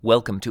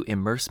Welcome to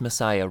Immerse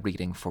Messiah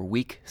reading for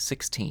week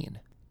 16,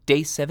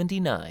 day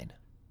 79.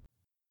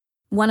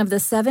 One of the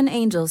 7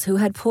 angels who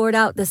had poured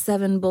out the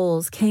 7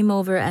 bowls came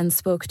over and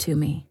spoke to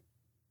me.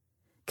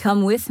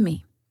 "Come with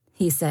me,"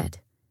 he said,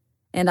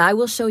 "and I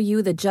will show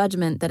you the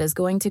judgment that is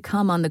going to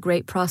come on the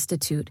great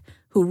prostitute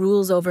who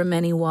rules over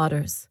many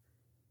waters.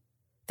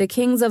 The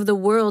kings of the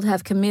world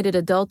have committed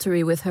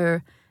adultery with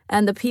her,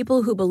 and the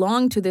people who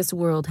belong to this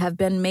world have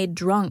been made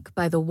drunk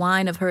by the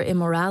wine of her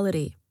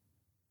immorality."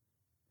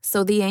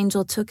 So the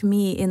angel took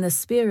me in the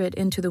spirit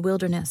into the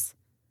wilderness.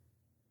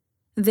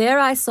 There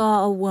I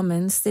saw a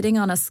woman sitting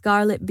on a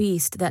scarlet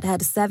beast that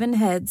had 7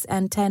 heads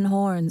and 10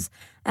 horns,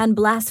 and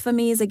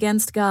blasphemies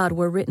against God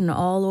were written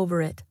all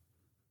over it.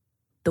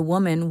 The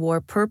woman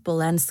wore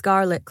purple and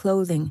scarlet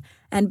clothing,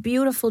 and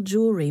beautiful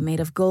jewelry made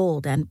of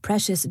gold and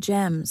precious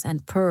gems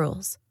and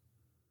pearls.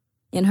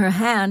 In her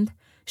hand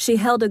she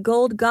held a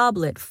gold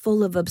goblet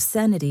full of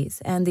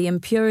obscenities and the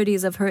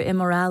impurities of her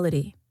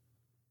immorality.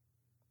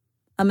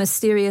 A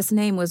mysterious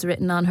name was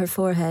written on her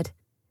forehead: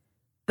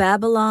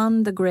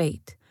 Babylon the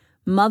Great,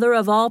 mother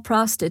of all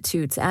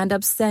prostitutes and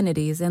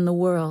obscenities in the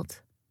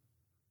world.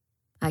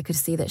 I could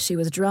see that she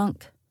was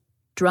drunk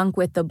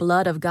with the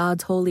blood of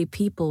God's holy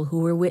people who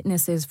were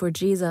witnesses for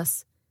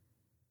Jesus.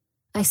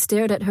 I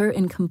stared at her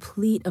in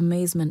complete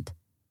amazement.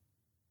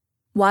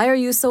 "Why are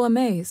you so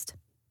amazed?"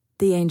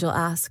 the angel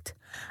asked.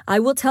 "I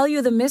will tell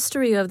you the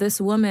mystery of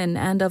this woman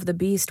and of the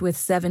beast with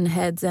 7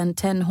 heads and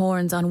 10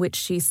 horns on which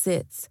she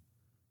sits.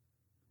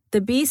 The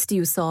beast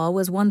you saw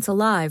was once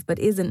alive but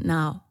isn't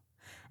now,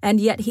 and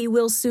yet he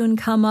will soon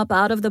come up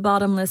out of the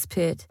bottomless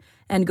pit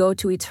and go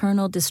to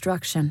eternal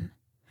destruction.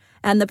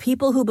 And the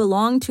people who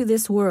belong to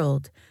this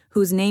world,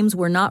 whose names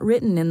were not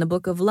written in the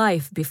book of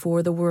life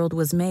before the world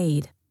was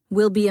made,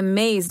 will be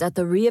amazed at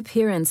the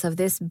reappearance of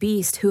this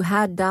beast who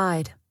had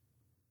died.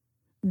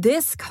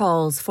 This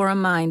calls for a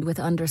mind with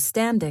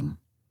understanding.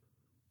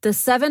 The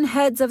 7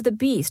 heads of the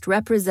beast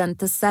represent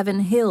the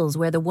 7 hills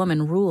where the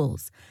woman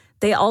rules.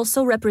 They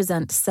also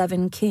represent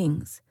 7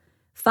 kings.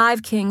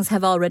 5 kings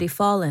have already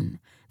fallen.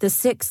 The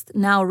 6th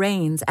now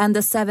reigns, and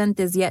the 7th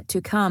is yet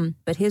to come,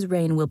 but his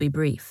reign will be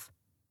brief.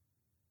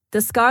 The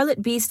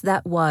scarlet beast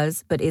that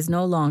was, but is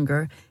no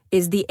longer,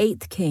 is the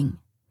 8th king.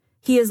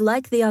 He is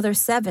like the other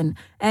 7,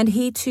 and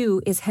he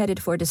too is headed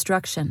for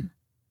destruction.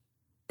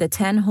 The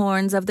 10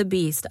 horns of the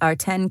beast are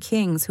 10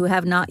 kings who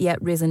have not yet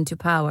risen to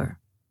power.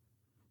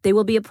 They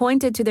will be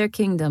appointed to their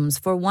kingdoms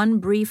for one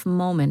brief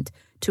moment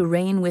to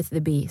reign with the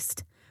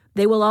beast.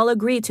 They will all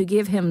agree to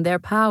give him their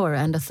power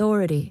and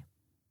authority.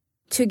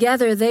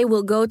 Together they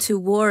will go to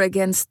war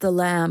against the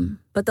Lamb,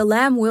 but the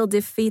Lamb will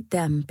defeat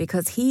them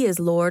because he is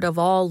Lord of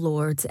all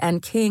lords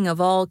and King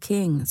of all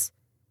kings,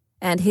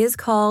 and his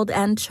called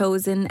and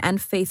chosen and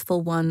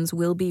faithful ones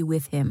will be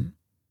with him.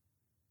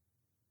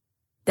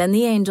 Then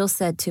the angel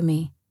said to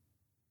me,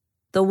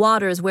 "The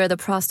waters where the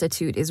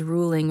prostitute is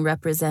ruling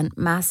represent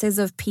masses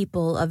of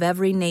people of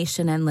every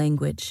nation and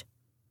language.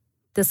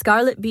 The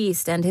scarlet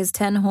beast and his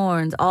 10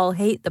 horns all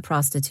hate the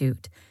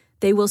prostitute.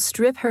 They will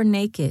strip her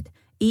naked,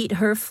 eat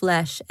her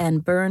flesh,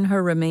 and burn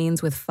her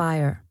remains with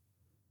fire.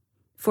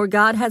 For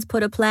God has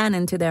put a plan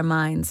into their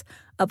minds,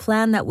 a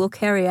plan that will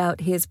carry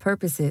out his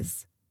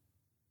purposes.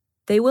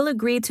 They will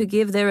agree to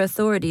give their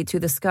authority to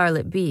the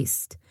scarlet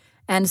beast,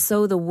 and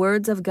so the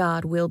words of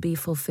God will be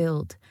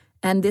fulfilled.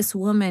 And this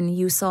woman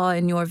you saw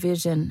in your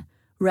vision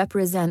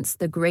represents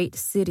the great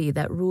city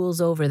that rules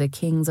over the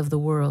kings of the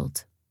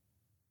world."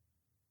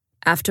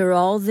 After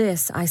all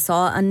this, I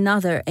saw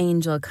another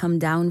angel come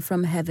down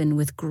from heaven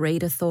with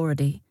great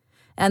authority,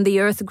 and the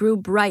earth grew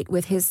bright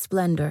with his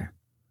splendor.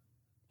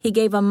 He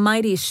gave a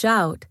mighty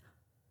shout,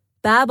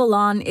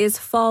 "Babylon is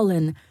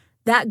fallen!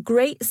 That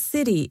great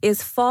city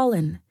is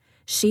fallen!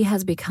 She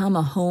has become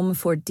a home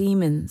for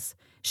demons.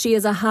 She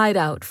is a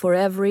hideout for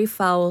every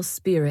foul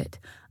spirit,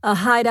 a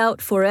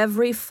hideout for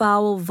every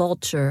foul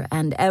vulture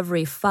and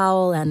every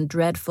foul and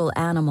dreadful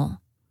animal.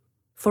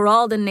 For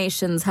all the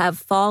nations have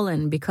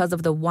fallen because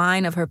of the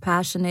wine of her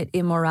passionate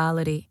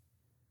immorality.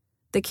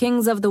 The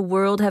kings of the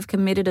world have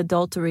committed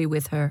adultery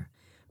with her.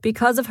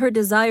 Because of her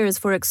desires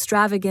for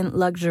extravagant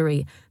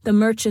luxury, the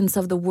merchants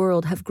of the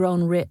world have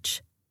grown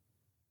rich."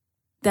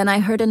 Then I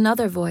heard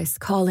another voice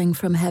calling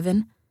from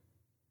heaven,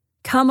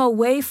 "Come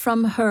away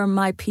from her,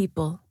 my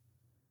people.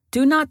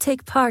 Do not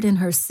take part in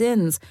her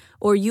sins,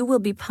 or you will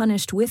be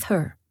punished with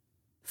her.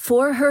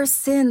 For her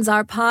sins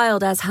are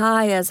piled as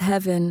high as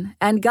heaven,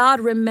 and God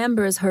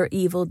remembers her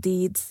evil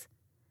deeds.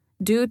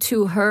 Do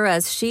to her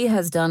as she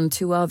has done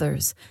to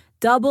others.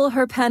 Double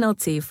her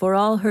penalty for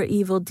all her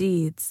evil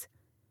deeds.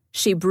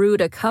 She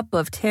brewed a cup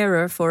of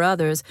terror for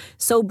others,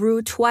 so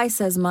brew twice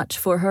as much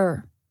for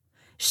her.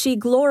 She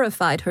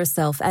glorified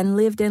herself and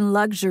lived in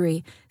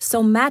luxury,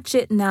 so match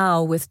it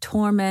now with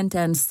torment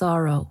and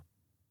sorrow.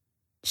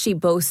 She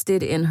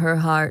boasted in her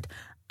heart,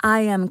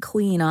 'I am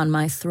queen on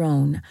my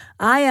throne.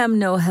 I am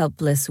no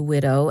helpless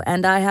widow,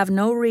 and I have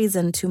no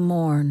reason to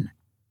mourn.'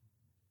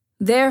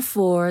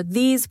 Therefore,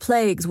 these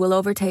plagues will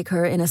overtake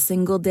her in a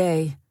single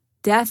day,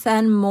 death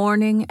and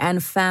mourning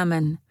and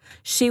famine,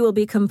 She will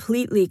be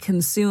completely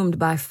consumed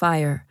by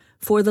fire,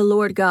 for the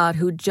Lord God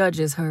who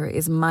judges her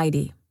is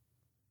mighty.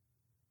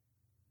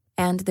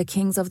 And the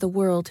kings of the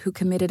world who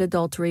committed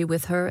adultery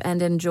with her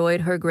and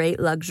enjoyed her great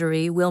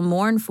luxury will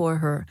mourn for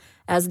her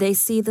as they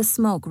see the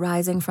smoke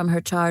rising from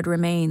her charred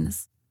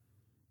remains.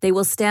 They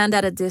will stand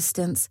at a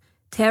distance,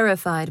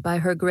 terrified by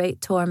her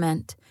great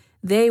torment.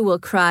 They will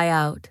cry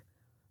out,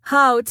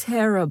 how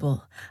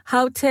terrible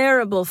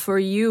for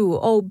you,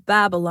 O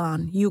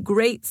Babylon, you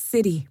great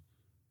city!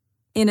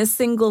 In a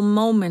single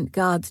moment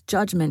God's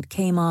judgment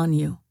came on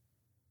you.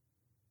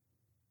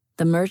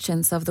 The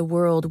merchants of the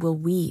world will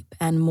weep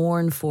and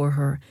mourn for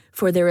her,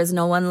 for there is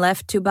no one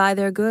left to buy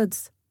their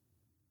goods.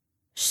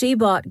 She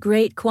bought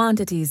great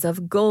quantities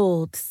of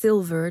gold,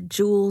 silver,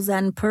 jewels,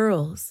 and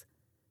pearls,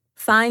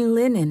 fine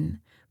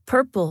linen,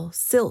 purple,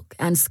 silk,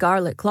 and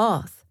scarlet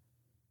cloth,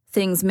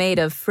 things made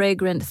of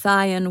fragrant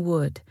Thyan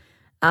wood,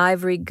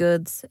 ivory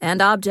goods,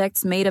 and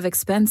objects made of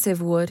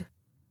expensive wood,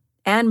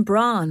 and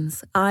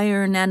bronze,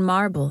 iron, and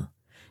marble.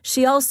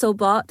 She also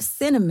bought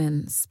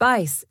cinnamon,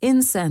 spice,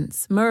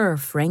 incense, myrrh,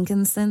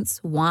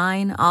 frankincense,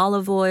 wine,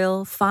 olive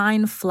oil,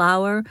 fine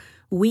flour,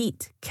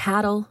 wheat,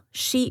 cattle,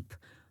 sheep,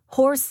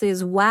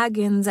 horses,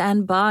 wagons,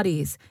 and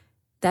bodies,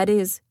 that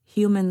is,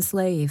 human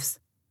slaves.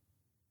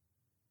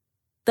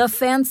 The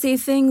fancy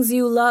things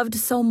you loved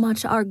so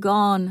much are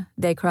gone,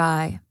 they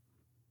cry.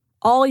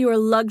 All your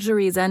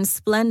luxuries and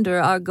splendor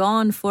are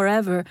gone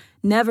forever,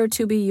 never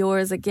to be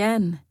yours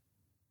again.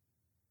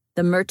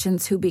 The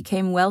merchants who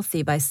became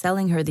wealthy by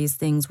selling her these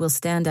things will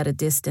stand at a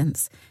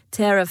distance,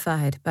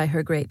 terrified by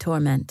her great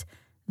torment.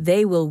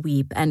 They will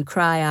weep and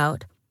cry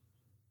out,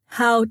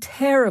 how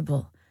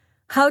terrible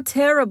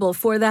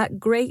for that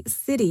great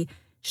city!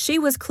 She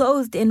was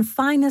clothed in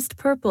finest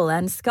purple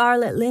and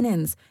scarlet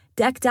linens,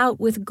 decked out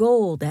with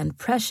gold and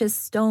precious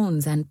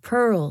stones and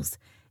pearls.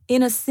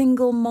 In a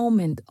single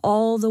moment,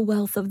 all the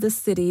wealth of the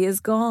city is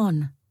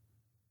gone.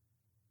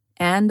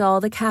 And all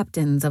the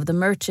captains of the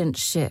merchant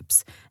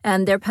ships,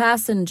 and their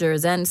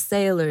passengers and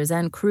sailors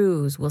and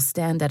crews will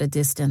stand at a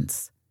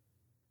distance.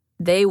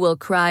 They will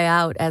cry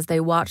out as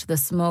they watch the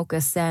smoke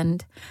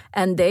ascend,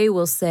 and they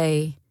will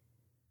say,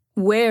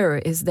 where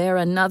is there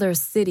another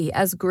city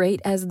as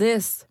great as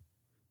this?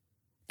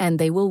 And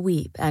they will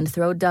weep and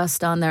throw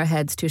dust on their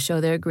heads to show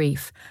their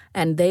grief,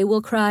 and they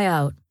will cry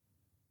out,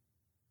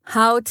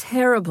 how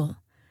terrible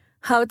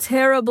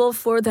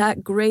for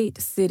that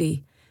great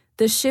city!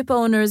 The ship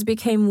owners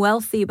became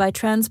wealthy by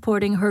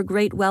transporting her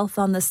great wealth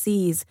on the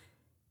seas.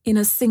 In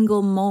a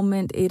single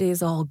moment it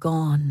is all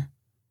gone.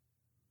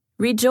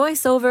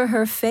 Rejoice over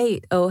her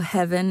fate, O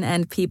heaven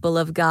and people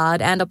of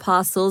God and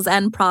apostles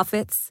and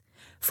prophets,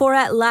 for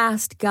at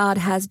last God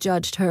has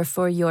judged her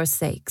for your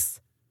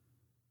sakes.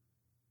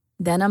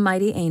 Then a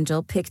mighty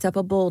angel picked up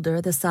a boulder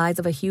the size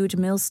of a huge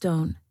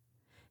millstone.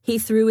 He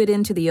threw it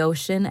into the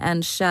ocean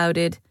and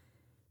shouted,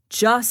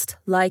 just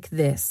like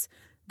this,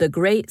 the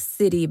great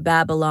city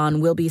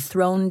Babylon will be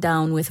thrown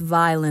down with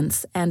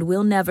violence and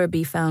will never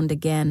be found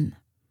again.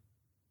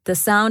 The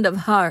sound of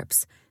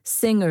harps,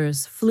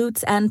 singers,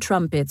 flutes, and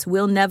trumpets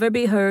will never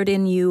be heard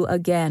in you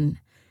again.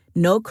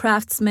 No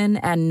craftsmen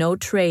and no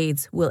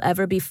trades will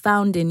ever be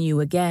found in you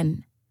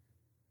again.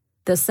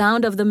 The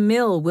sound of the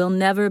mill will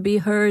never be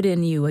heard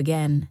in you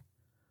again.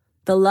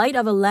 The light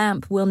of a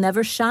lamp will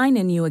never shine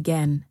in you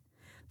again.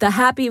 The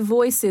happy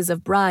voices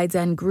of brides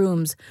and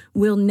grooms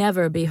will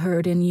never be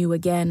heard in you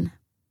again.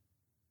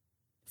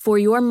 For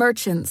your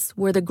merchants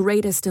were the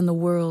greatest in the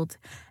world,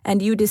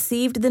 and you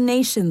deceived the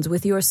nations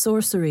with your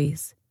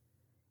sorceries.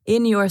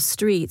 In your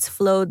streets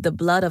flowed the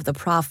blood of the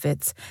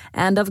prophets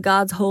and of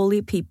God's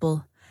holy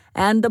people,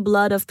 and the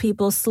blood of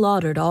people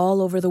slaughtered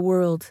all over the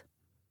world.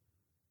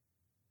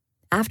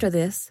 After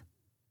this,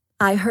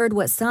 I heard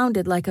what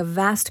sounded like a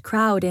vast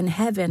crowd in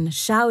heaven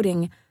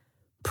shouting,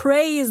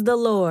 praise the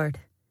Lord!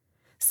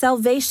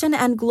 Salvation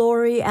and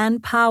glory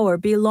and power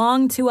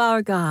belong to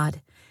our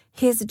God.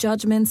 His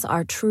judgments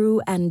are true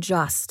and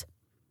just.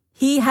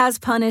 He has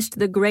punished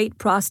the great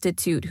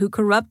prostitute who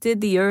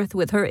corrupted the earth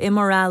with her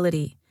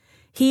immorality.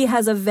 He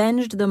has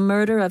avenged the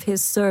murder of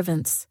his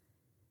servants.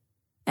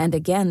 And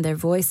again their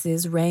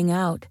voices rang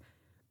out,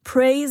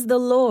 praise the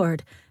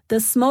Lord! The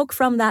smoke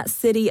from that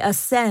city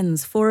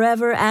ascends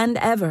forever and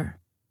ever.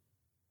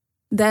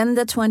 Then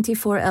the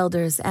 24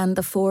 elders and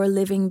the 4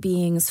 living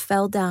beings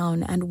fell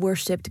down and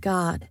worshipped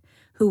God,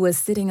 who was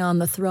sitting on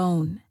the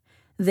throne.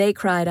 They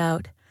cried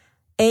out,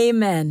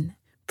 Amen.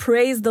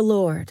 Praise the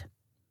Lord.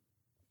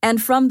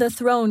 And from the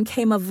throne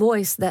came a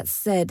voice that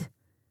said,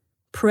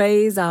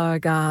 Praise our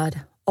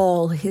God,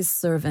 all his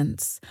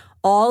servants,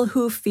 all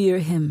who fear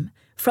him,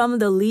 from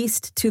the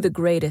least to the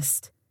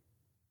greatest.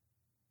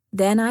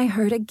 Then I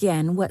heard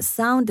again what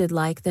sounded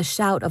like the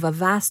shout of a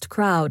vast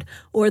crowd,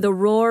 or the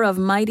roar of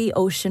mighty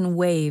ocean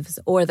waves,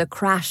 or the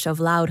crash of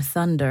loud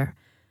thunder.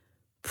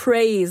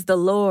 Praise the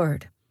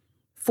Lord!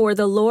 For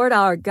the Lord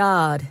our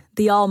God,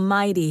 the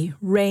Almighty,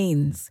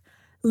 reigns.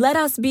 Let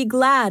us be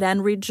glad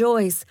and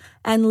rejoice,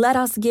 and let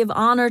us give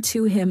honor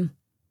to him.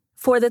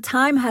 For the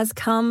time has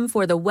come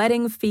for the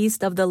wedding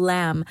feast of the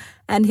Lamb,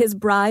 and his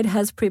bride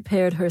has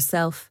prepared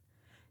herself.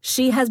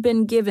 She has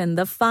been given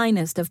the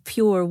finest of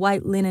pure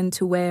white linen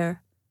to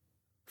wear.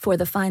 For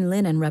the fine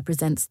linen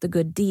represents the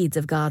good deeds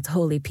of God's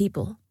holy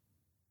people.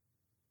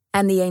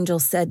 And the angel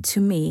said to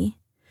me,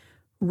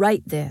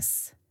 "Write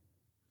this: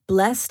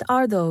 Blessed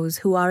are those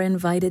who are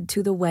invited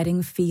to the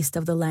wedding feast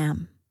of the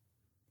Lamb."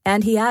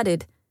 And he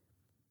added,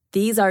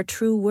 "These are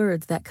true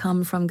words that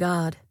come from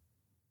God."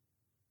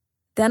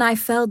 Then I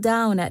fell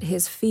down at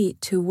his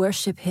feet to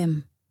worship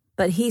him.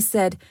 But he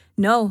said,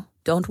 "No,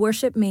 don't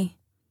worship me.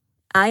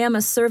 I am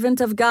a servant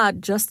of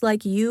God just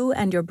like you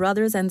and your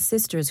brothers and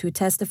sisters who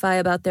testify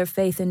about their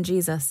faith in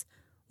Jesus.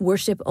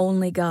 Worship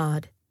only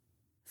God.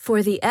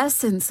 For the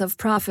essence of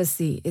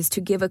prophecy is to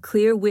give a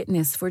clear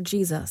witness for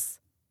Jesus."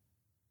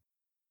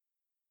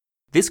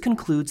 This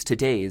concludes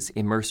today's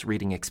Immerse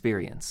reading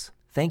experience.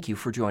 Thank you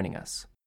for joining us.